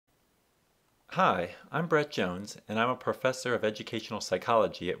Hi, I'm Brett Jones, and I'm a professor of educational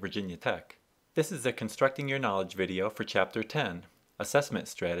psychology at Virginia Tech. This is a Constructing Your Knowledge video for Chapter 10, Assessment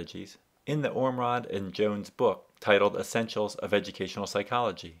Strategies, in the Ormrod and Jones book titled Essentials of Educational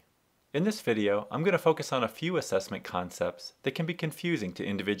Psychology. In this video, I'm going to focus on a few assessment concepts that can be confusing to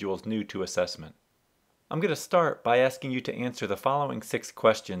individuals new to assessment. I'm going to start by asking you to answer the following 6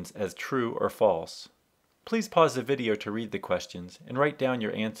 questions as true or false. Please pause the video to read the questions and write down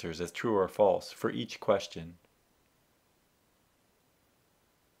your answers as true or false for each question.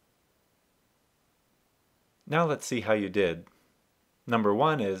 Now let's see how you did. Number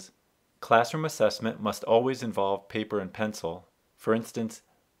 1 is, classroom assessment must always involve paper and pencil. For instance,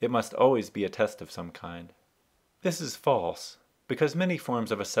 it must always be a test of some kind. This is false, because many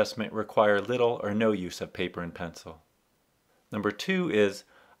forms of assessment require little or no use of paper and pencil. Number 2 is,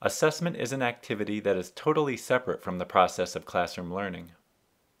 assessment is an activity that is totally separate from the process of classroom learning.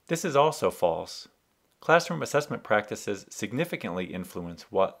 This is also false. Classroom assessment practices significantly influence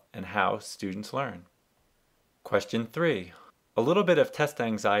what and how students learn. Question 3. A little bit of test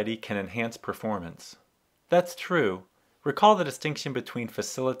anxiety can enhance performance. That's true. Recall the distinction between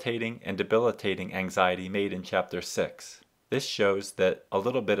facilitating and debilitating anxiety made in Chapter 6. This shows that a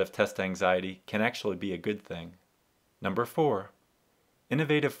little bit of test anxiety can actually be a good thing. Number 4.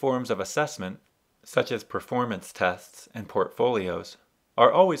 Innovative forms of assessment, such as performance tests and portfolios,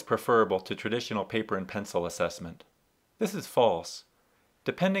 are always preferable to traditional paper and pencil assessment. This is false.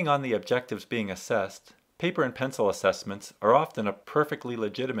 Depending on the objectives being assessed, paper and pencil assessments are often a perfectly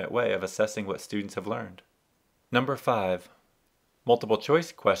legitimate way of assessing what students have learned. Number 5. Multiple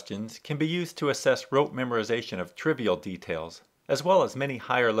choice questions can be used to assess rote memorization of trivial details, as well as many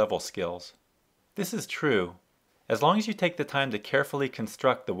higher level skills. This is true, as long as you take the time to carefully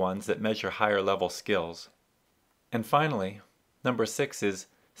construct the ones that measure higher level skills. And finally, number 6 is,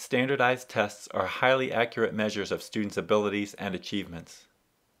 standardized tests are highly accurate measures of students' abilities and achievements.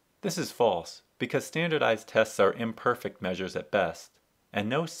 This is false, because standardized tests are imperfect measures at best, and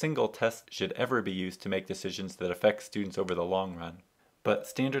no single test should ever be used to make decisions that affect students over the long run. But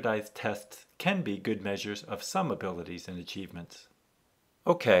standardized tests can be good measures of some abilities and achievements.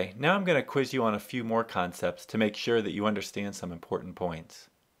 Okay, now I'm going to quiz you on a few more concepts to make sure that you understand some important points.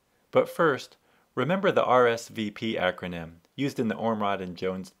 But first, remember the RSVP acronym used in the Ormrod and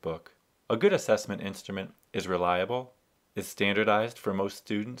Jones book. A good assessment instrument is reliable, is standardized for most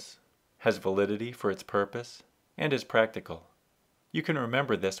students, has validity for its purpose, and is practical. You can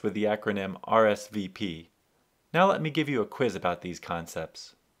remember this with the acronym RSVP. Now let me give you a quiz about these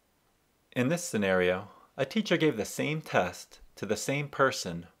concepts. In this scenario, a teacher gave the same test to the same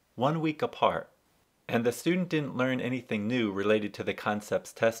person 1 week apart, and the student didn't learn anything new related to the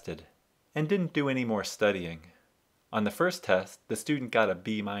concepts tested, and didn't do any more studying. On the first test, the student got a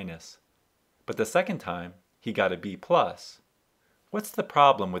B-, but the second time, he got a B+. What's the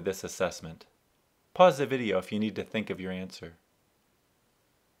problem with this assessment? Pause the video if you need to think of your answer.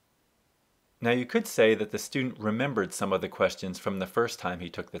 Now you could say that the student remembered some of the questions from the first time he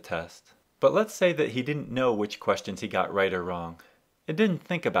took the test. But let's say that he didn't know which questions he got right or wrong, and didn't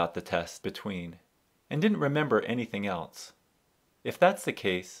think about the test between, and didn't remember anything else. If that's the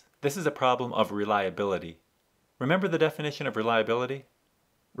case, this is a problem of reliability. Remember the definition of reliability?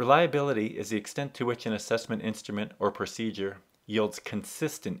 Reliability is the extent to which an assessment instrument or procedure yields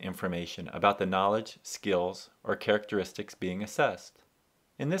consistent information about the knowledge, skills, or characteristics being assessed.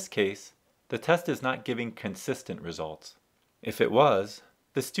 In this case, the test is not giving consistent results. If it was,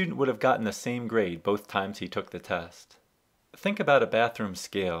 the student would have gotten the same grade both times he took the test. Think about a bathroom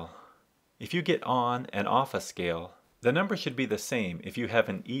scale. If you get on and off a scale, the number should be the same if you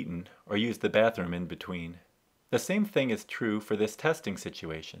haven't eaten or used the bathroom in between. The same thing is true for this testing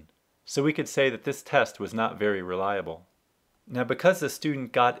situation. So we could say that this test was not very reliable. Now because the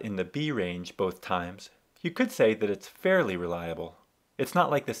student got in the B range both times, you could say that it's fairly reliable. It's not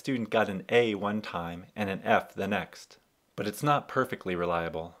like the student got an A one time and an F the next. But it's not perfectly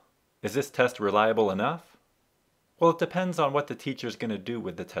reliable. Is this test reliable enough? Well, it depends on what the teacher's going to do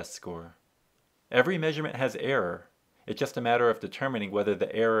with the test score. Every measurement has error. It's just a matter of determining whether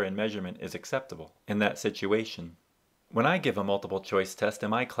the error in measurement is acceptable in that situation. When I give a multiple choice test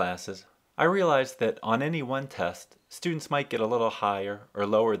in my classes, I realize that on any one test, students might get a little higher or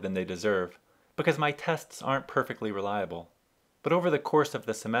lower than they deserve because my tests aren't perfectly reliable. But over the course of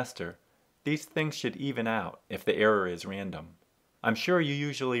the semester, these things should even out if the error is random. I'm sure you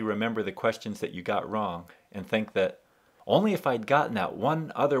usually remember the questions that you got wrong and think that, only if I'd gotten that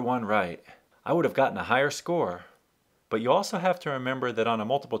one other one right, I would have gotten a higher score. But you also have to remember that on a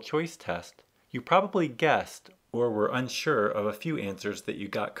multiple choice test, you probably guessed or were unsure of a few answers that you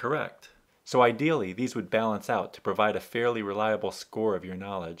got correct. So ideally, these would balance out to provide a fairly reliable score of your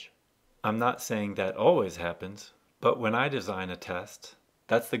knowledge. I'm not saying that always happens, but when I design a test,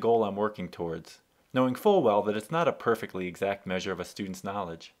 that's the goal I'm working towards, knowing full well that it's not a perfectly exact measure of a student's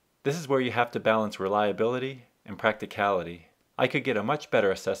knowledge. This is where you have to balance reliability and practicality. I could get a much better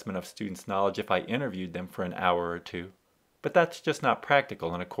assessment of students' knowledge if I interviewed them for an hour or two, but that's just not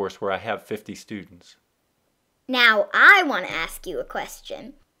practical in a course where I have 50 students. Now I want to ask you a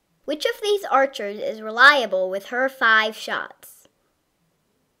question. Which of these archers is reliable with her 5 shots?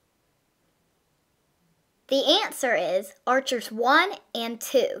 The answer is archers 1 and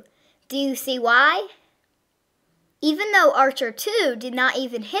 2. Do you see why? Even though archer 2 did not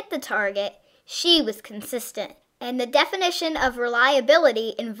even hit the target, she was consistent. And the definition of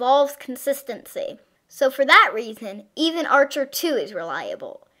reliability involves consistency. So for that reason, even archer 2 is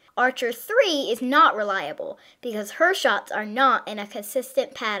reliable. Archer 3 is not reliable because her shots are not in a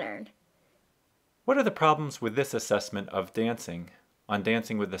consistent pattern. What are the problems with this assessment of dancing on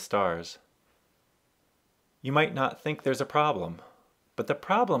Dancing with the Stars? You might not think there's a problem, but the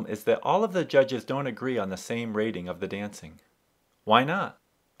problem is that all of the judges don't agree on the same rating of the dancing. Why not?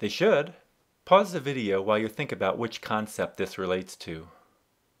 They should. Pause the video while you think about which concept this relates to.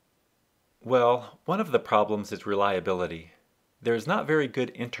 Well, one of the problems is reliability. There is not very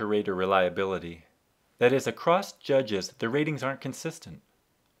good inter-rater reliability. That is, across judges, the ratings aren't consistent.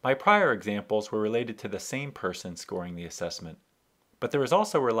 My prior examples were related to the same person scoring the assessment. But there is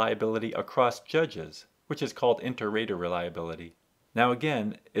also reliability across judges, which is called inter-rater reliability. Now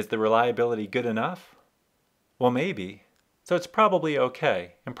again, is the reliability good enough? Well, maybe. So it's probably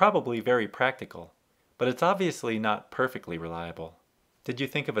okay, and probably very practical. But it's obviously not perfectly reliable. Did you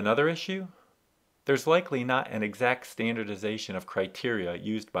think of another issue? There's likely not an exact standardization of criteria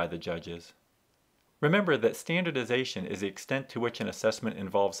used by the judges. Remember that standardization is the extent to which an assessment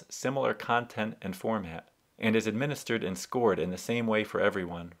involves similar content and format, and is administered and scored in the same way for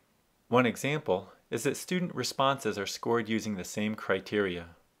everyone. One example is that student responses are scored using the same criteria.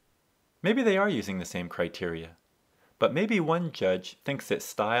 Maybe they are using the same criteria, but maybe one judge thinks that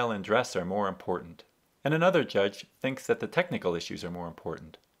style and dress are more important, and another judge thinks that the technical issues are more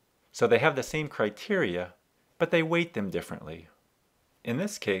important. So they have the same criteria, but they weight them differently. In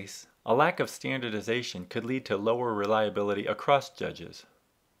this case, a lack of standardization could lead to lower reliability across judges.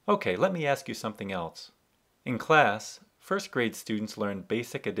 Okay, let me ask you something else. In class, first grade students learned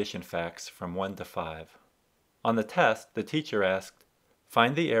basic addition facts from 1 to 5. On the test, the teacher asked,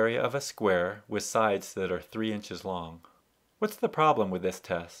 find the area of a square with sides that are 3 inches long. What's the problem with this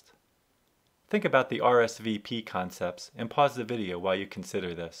test? Think about the RSVP concepts and pause the video while you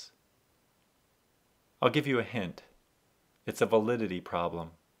consider this. I'll give you a hint. It's a validity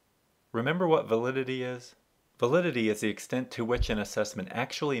problem. Remember what validity is? Validity is the extent to which an assessment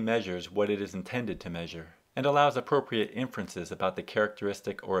actually measures what it is intended to measure, and allows appropriate inferences about the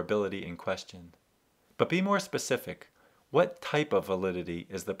characteristic or ability in question. But be more specific. What type of validity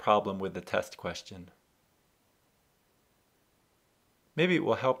is the problem with the test question? Maybe it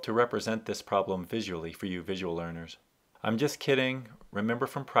will help to represent this problem visually for you visual learners. I'm just kidding. Remember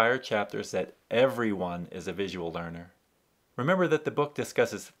from prior chapters that everyone is a visual learner. Remember that the book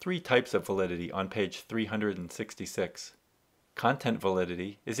discusses 3 types of validity on page 366. Content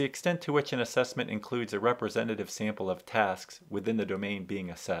validity is the extent to which an assessment includes a representative sample of tasks within the domain being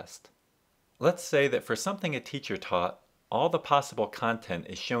assessed. Let's say that for something a teacher taught, all the possible content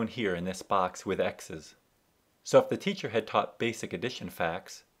is shown here in this box with X's. So if the teacher had taught basic addition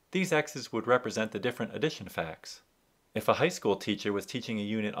facts, these X's would represent the different addition facts. If a high school teacher was teaching a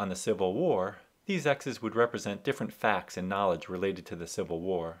unit on the Civil War, these X's would represent different facts and knowledge related to the Civil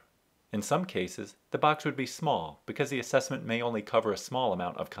War. In some cases, the box would be small because the assessment may only cover a small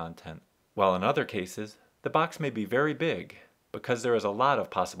amount of content, while in other cases, the box may be very big because there is a lot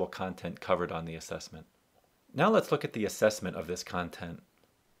of possible content covered on the assessment. Now let's look at the assessment of this content.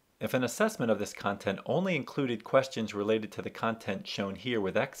 If an assessment of this content only included questions related to the content shown here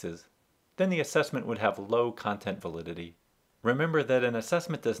with X's, then the assessment would have low content validity. Remember that an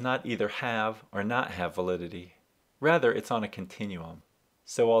assessment does not either have or not have validity. Rather, it's on a continuum.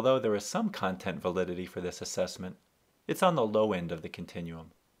 So although there is some content validity for this assessment, it's on the low end of the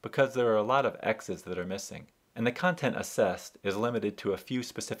continuum because there are a lot of X's that are missing, and the content assessed is limited to a few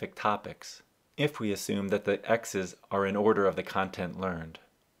specific topics, if we assume that the X's are in order of the content learned.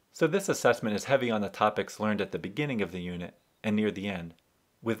 So this assessment is heavy on the topics learned at the beginning of the unit and near the end,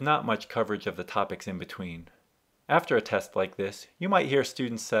 with not much coverage of the topics in between. After a test like this, you might hear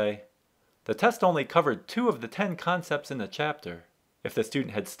students say, "The test only covered 2 of the 10 concepts in the chapter. If the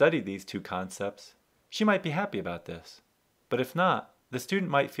student had studied these 2 concepts, she might be happy about this. But if not, the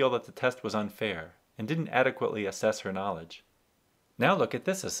student might feel that the test was unfair and didn't adequately assess her knowledge. Now look at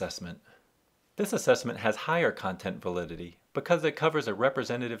this assessment. This assessment has higher content validity because it covers a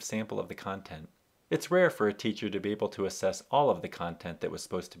representative sample of the content. It's rare for a teacher to be able to assess all of the content that was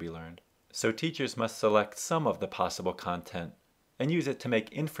supposed to be learned. So teachers must select some of the possible content and use it to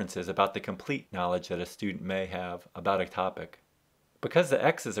make inferences about the complete knowledge that a student may have about a topic. Because the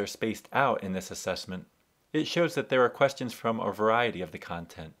X's are spaced out in this assessment, it shows that there are questions from a variety of the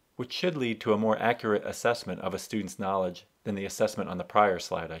content, which should lead to a more accurate assessment of a student's knowledge than the assessment on the prior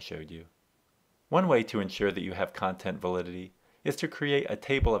slide I showed you. One way to ensure that you have content validity is to create a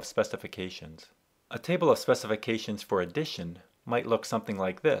table of specifications. A table of specifications for addition might look something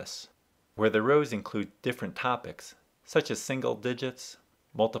like this, where the rows include different topics, such as single digits,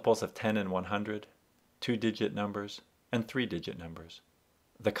 multiples of 10 and 100, two-digit numbers, and three-digit numbers.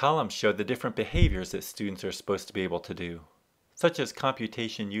 The columns show the different behaviors that students are supposed to be able to do, such as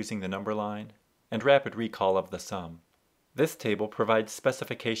computation using the number line and rapid recall of the sum. This table provides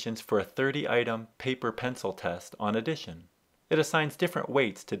specifications for a 30-item paper-pencil test on addition. It assigns different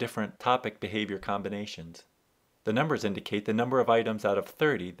weights to different topic behavior combinations. The numbers indicate the number of items out of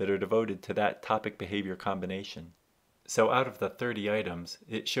 30 that are devoted to that topic behavior combination. So out of the 30 items,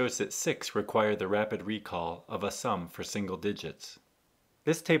 it shows that 6 require the rapid recall of a sum for single digits.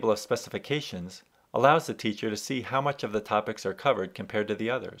 This table of specifications allows the teacher to see how much of the topics are covered compared to the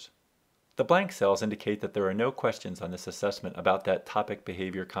others. The blank cells indicate that there are no questions on this assessment about that topic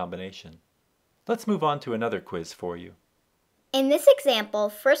behavior combination. Let's move on to another quiz for you. In this example,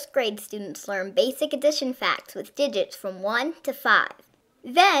 first grade students learn basic addition facts with digits from 1 to 5.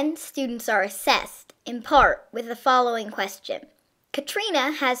 Then, students are assessed, in part, with the following question.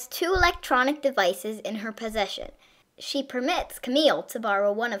 Katrina has 2 electronic devices in her possession. She permits Camille to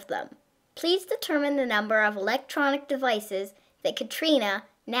borrow one of them. Please determine the number of electronic devices that Katrina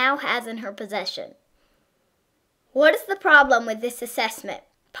now has in her possession. What is the problem with this assessment?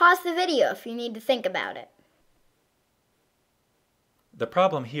 Pause the video if you need to think about it. The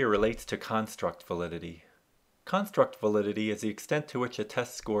problem here relates to construct validity. Construct validity is the extent to which a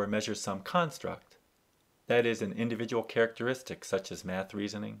test score measures some construct. That is, an individual characteristic such as math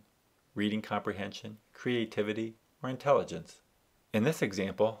reasoning, reading comprehension, creativity, or intelligence. In this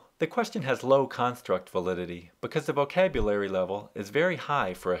example, the question has low construct validity because the vocabulary level is very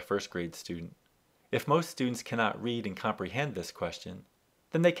high for a first grade student. If most students cannot read and comprehend this question,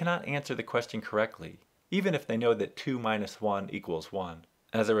 then they cannot answer the question correctly, even if they know that 2 minus 1 equals 1.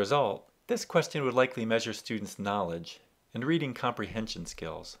 As a result, this question would likely measure students' knowledge and reading comprehension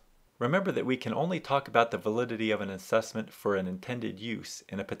skills. Remember that we can only talk about the validity of an assessment for an intended use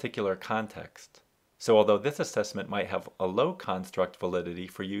in a particular context. So although this assessment might have a low construct validity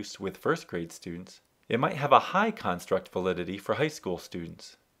for use with first grade students, it might have a high construct validity for high school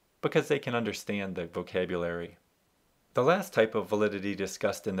students, because they can understand the vocabulary. The last type of validity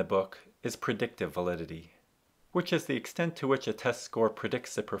discussed in the book is predictive validity, which is the extent to which a test score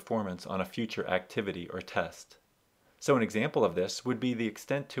predicts the performance on a future activity or test. So an example of this would be the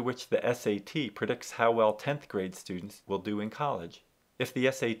extent to which the SAT predicts how well 10th grade students will do in college. If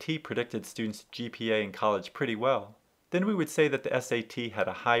the SAT predicted students' GPA in college pretty well, then we would say that the SAT had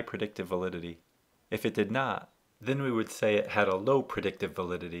a high predictive validity. If it did not, then we would say it had a low predictive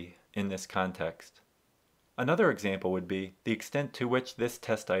validity in this context. Another example would be the extent to which this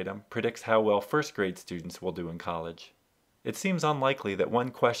test item predicts how well first grade students will do in college. It seems unlikely that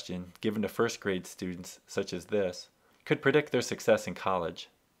one question given to first grade students, such as this, could predict their success in college,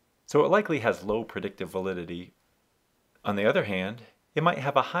 so it likely has low predictive validity. On the other hand, it might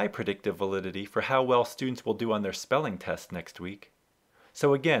have a high predictive validity for how well students will do on their spelling test next week.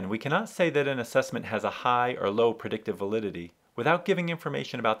 So again, we cannot say that an assessment has a high or low predictive validity without giving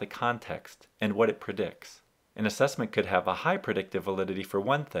information about the context and what it predicts. An assessment could have a high predictive validity for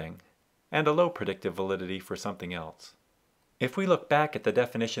one thing and a low predictive validity for something else. If we look back at the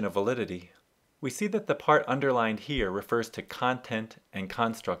definition of validity, we see that the part underlined here refers to content and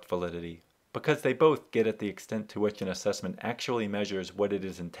construct validity, because they both get at the extent to which an assessment actually measures what it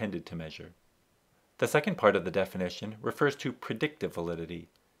is intended to measure. The second part of the definition refers to predictive validity,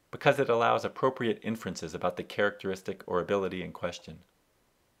 because it allows appropriate inferences about the characteristic or ability in question.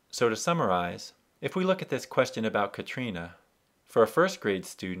 So to summarize, if we look at this question about Katrina, for a first grade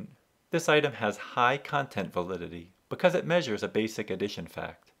student, this item has high content validity because it measures a basic addition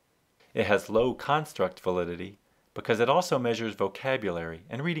fact. It has low construct validity because it also measures vocabulary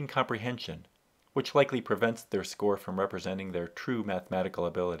and reading comprehension, which likely prevents their score from representing their true mathematical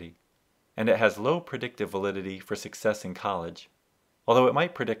ability. And it has low predictive validity for success in college, although it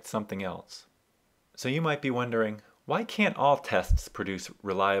might predict something else. So you might be wondering, Why can't all tests produce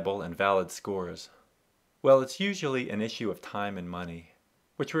reliable and valid scores? Well, it's usually an issue of time and money,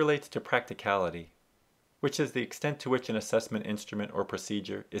 which relates to practicality, which is the extent to which an assessment instrument or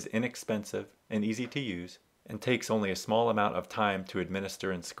procedure is inexpensive and easy to use and takes only a small amount of time to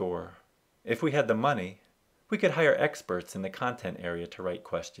administer and score. If we had the money, we could hire experts in the content area to write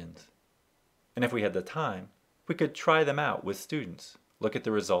questions. And if we had the time, we could try them out with students, look at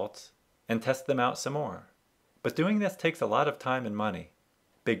the results, and test them out some more. But doing this takes a lot of time and money.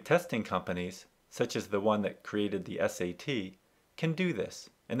 Big testing companies, such as the one that created the SAT, can do this,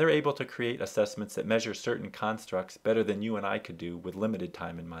 and they're able to create assessments that measure certain constructs better than you and I could do with limited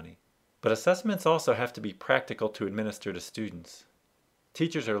time and money. But assessments also have to be practical to administer to students.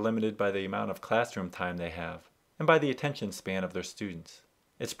 Teachers are limited by the amount of classroom time they have, and by the attention span of their students.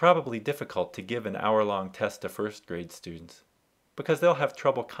 It's probably difficult to give an hour-long test to first grade students, because they'll have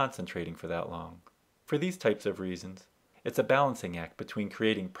trouble concentrating for that long. For these types of reasons, it's a balancing act between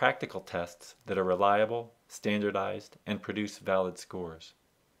creating practical tests that are reliable, standardized, and produce valid scores.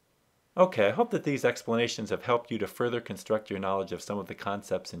 Okay, I hope that these explanations have helped you to further construct your knowledge of some of the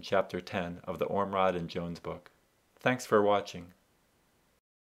concepts in Chapter 10 of the Ormrod and Jones book. Thanks for watching.